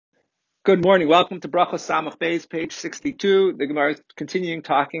Good morning. Welcome to Brachos Samach Beis, page 62. The Gemara is continuing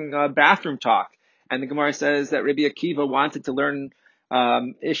talking bathroom talk. And the Gemara says that Rabbi Akiva wanted to learn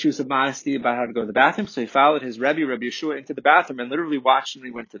issues of modesty about how to go to the bathroom. So he followed his Rabbi Yeshua, into the bathroom and literally watched him when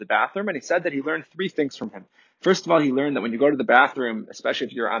he went to the bathroom. And he said that he learned three things from him. First of all, he learned that when you go to the bathroom, especially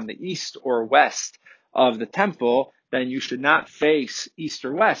if you're on the east or west of the temple, then you should not face east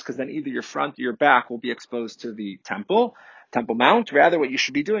or west, because then either your front or your back will be exposed to the Temple Mount. Rather, what you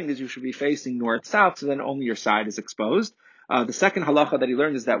should be doing is you should be facing north-south, so then only your side is exposed. The second halacha that he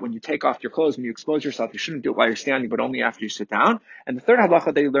learned is that when you take off your clothes, when you expose yourself, you shouldn't do it while you're standing, but only after you sit down. And the third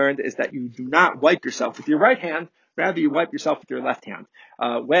halacha that he learned is that you do not wipe yourself with your right hand, rather you wipe yourself with your left hand.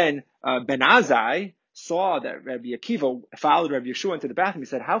 When Ben Azai saw that Rabbi Akiva followed Rabbi Yeshua into the bathroom, he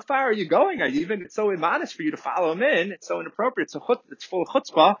said, "How far are you going? It's so immodest for you to follow him in. It's so inappropriate. It's full of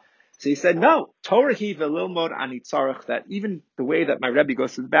chutzpah." So he said, no, Torah hi velilmod ani tzarech, that even the way that my Rebbe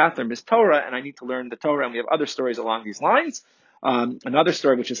goes to the bathroom is Torah, and I need to learn the Torah, and we have other stories along these lines. Another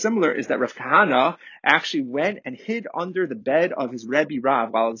story which is similar is that Rav Kahana actually went and hid under the bed of his Rebbe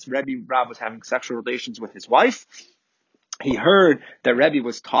Rav while his Rebbe Rav was having sexual relations with his wife. He heard that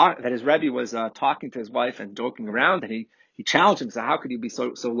his Rebbe was talking to his wife and joking around, and he challenged him. So how could you be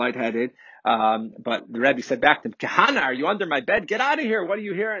so lightheaded? But the Rebbe said back to him, "Kahana, are you under my bed? Get out of here! What are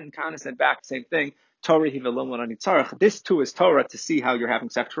you here?" And Kahana said back the same thing. Torah hi v'lomod ani tzarech. This too is Torah, to see how you're having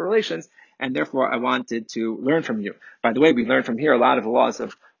sexual relations, and therefore I wanted to learn from you. By the way, we learn from here a lot of the laws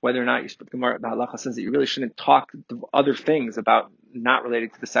of whether or not the halacha says that you really shouldn't talk to other things about not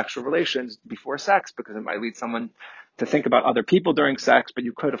related to the sexual relations before sex, because it might lead someone to think about other people during sex. But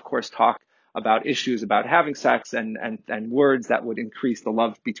you could, of course, talk about issues about having sex and words that would increase the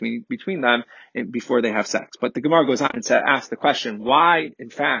love between them before they have sex. But the Gemara goes on and asks the question, why, in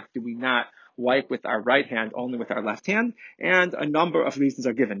fact, do we not wipe with our right hand, only with our left hand? And a number of reasons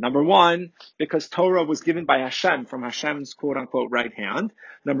are given. Number one, because Torah was given by Hashem, from Hashem's quote unquote right hand.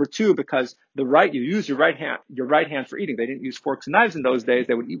 Number two, because you use your right hand for eating. They didn't use forks and knives in those days.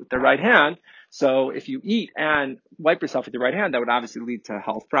 They would eat with their right hand. So if you eat and wipe yourself with your right hand, that would obviously lead to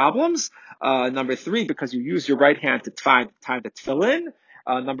health problems. Number three, because you use your right hand to tie the tefillin.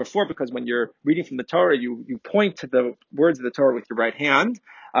 Number four, because when you're reading from the Torah, you point to the words of the Torah with your right hand.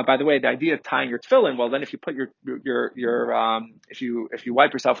 By the way, the idea of tying your tefillin, well, then if you put if you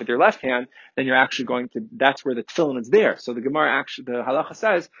wipe yourself with your left hand, then you're actually that's where the tefillin is there. So the halacha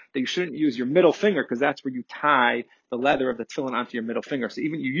says that you shouldn't use your middle finger, because that's where you tie the leather of the tefillin onto your middle finger. So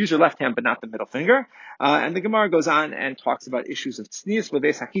even you use your left hand, but not the middle finger. And the Gemara goes on and talks about issues of tznius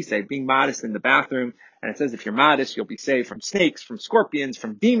v'beis hakisei, being modest in the bathroom. And it says if you're modest, you'll be saved from snakes, from scorpions,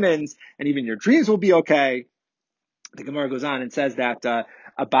 from demons, and even your dreams will be okay. The Gemara goes on and says that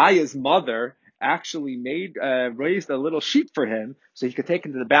Abaya's mother actually raised a little sheep for him so he could take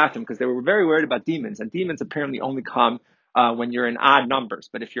him to the bathroom, because they were very worried about demons. And demons apparently only come when you're in odd numbers.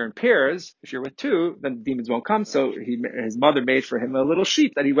 But if you're in pairs, if you're with two, then the demons won't come. So his mother made for him a little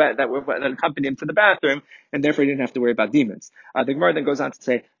sheep that that accompanied him to the bathroom, and therefore he didn't have to worry about demons. The Gemara then goes on to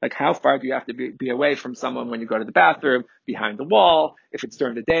say, like, how far do you have to be away from someone when you go to the bathroom? Behind the wall. If it's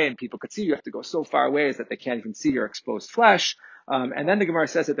during the day and people could see you have to go so far away as that they can't even see your exposed flesh. And then the Gemara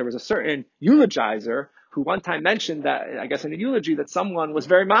says that there was a certain eulogizer who one time mentioned that, I guess in a eulogy, that someone was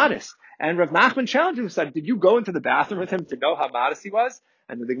very modest. And Rav Nachman challenged him and said, did you go into the bathroom with him to know how modest he was?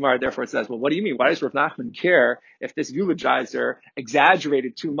 And the Gemara therefore says, well, what do you mean? Why does Rav Nachman care if this eulogizer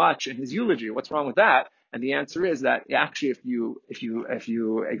exaggerated too much in his eulogy? What's wrong with that? And the answer is that actually, if you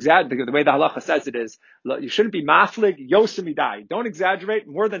exaggerate, the way the halacha says it is, you shouldn't be maflig yosemidai. Don't exaggerate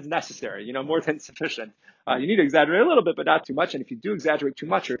more than necessary, more than sufficient. You need to exaggerate a little bit, but not too much. And if you do exaggerate too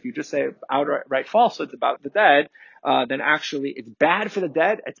much, or if you just say outright falsehoods about the dead, then actually it's bad for the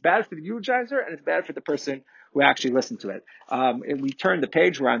dead, it's bad for the eulogizer, and it's bad for the person who actually listened to it. And we turn the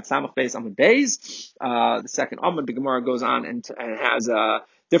page, we're on Samach Beis Amud Beis, the second Amud. The Gemara goes on and has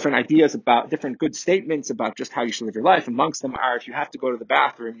different ideas about different good statements about just how you should live your life. Amongst them are, if you have to go to the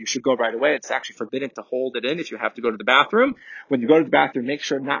bathroom, you should go right away. It's actually forbidden to hold it in if you have to go to the bathroom. When you go to the bathroom, make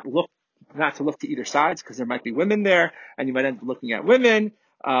sure not to look to either sides, because there might be women there and you might end up looking at women.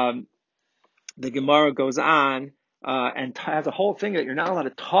 The Gemara goes on and has a whole thing that you're not allowed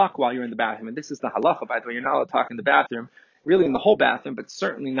to talk while you're in the bathroom. And this is the halacha, by the way. You're not allowed to talk in the bathroom, really in the whole bathroom, but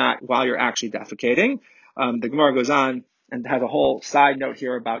certainly not while you're actually defecating. The Gemara goes on and has a whole side note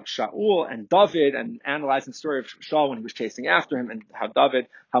here about Shaul and David, and analyzing the story of Shaul when he was chasing after him, and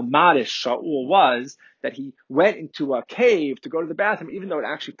how modest Shaul was, that he went into a cave to go to the bathroom, even though it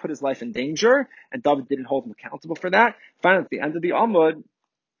actually put his life in danger, and David didn't hold him accountable for that. Finally, at the end of the Amud,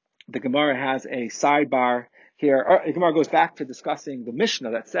 the Gemara has a sidebar here. Or Gemara goes back to discussing the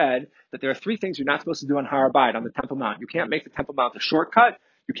Mishnah that said that there are three things you're not supposed to do on Har Abayit, on the Temple Mount. You can't make the Temple Mount a shortcut,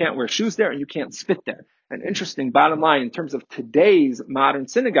 you can't wear shoes there, and you can't spit there. An interesting bottom line in terms of today's modern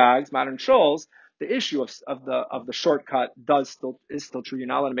synagogues, modern shuls, the issue of the shortcut is still true. You're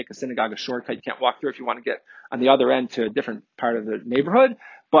not allowed to make a synagogue a shortcut. You can't walk through if you want to get on the other end to a different part of the neighborhood.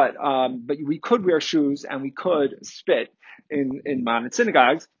 But we could wear shoes and we could spit in modern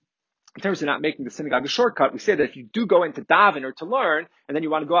synagogues. In terms of not making the synagogue a shortcut, we say that if you do go into daven or to learn, and then you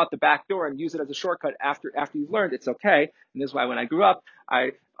want to go out the back door and use it as a shortcut after you've learned, it's okay. And this is why when I grew up,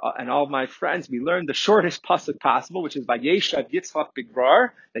 I and all of my friends, we learned the shortest pasuk possible, which is by Yeshav Yitzchak Bigrar,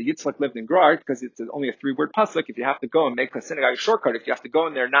 that Yitzchak lived in Grar, because it's only a 3-word pasuk. If you have to go and make a synagogue a shortcut, if you have to go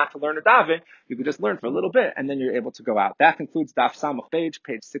in there not to learn a daven, you can just learn for a little bit, and then you're able to go out. That concludes Daf Samach page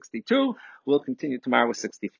 62. We'll continue tomorrow with 63.